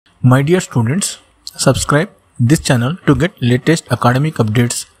My dear students, subscribe this channel to get latest academic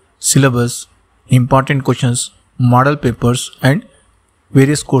updates, syllabus, important questions, model papers and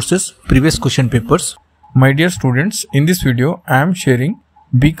various courses previous question papers. My dear students, in this video I am sharing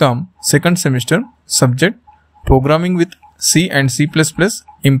Bcom second semester subject programming with C and C++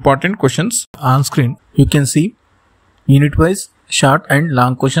 important questions. On screen you can see unit wise short and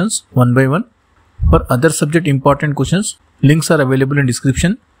long questions one by one. For other subject important questions, links are available in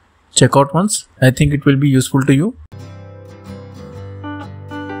description. Check out once. I think it will be useful to you.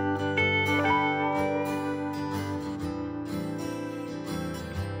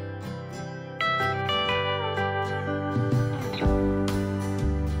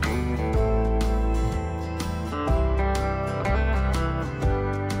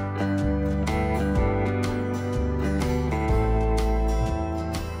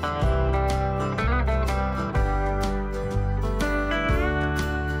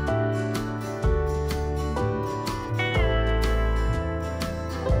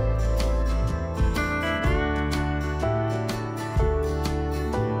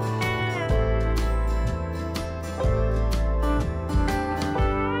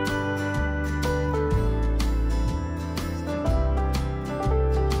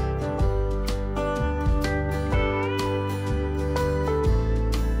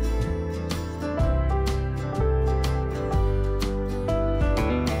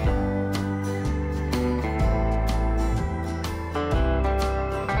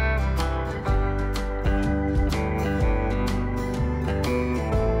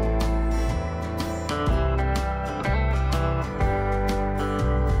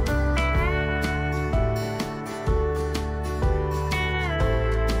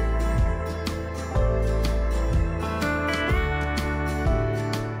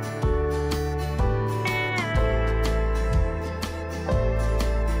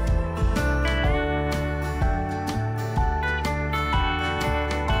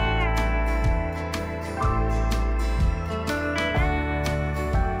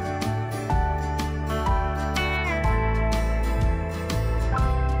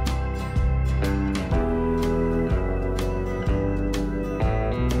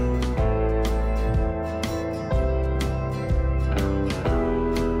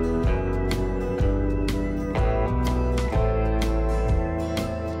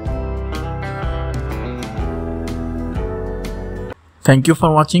 Thank you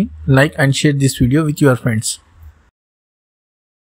for watching. Like and share this video with your friends.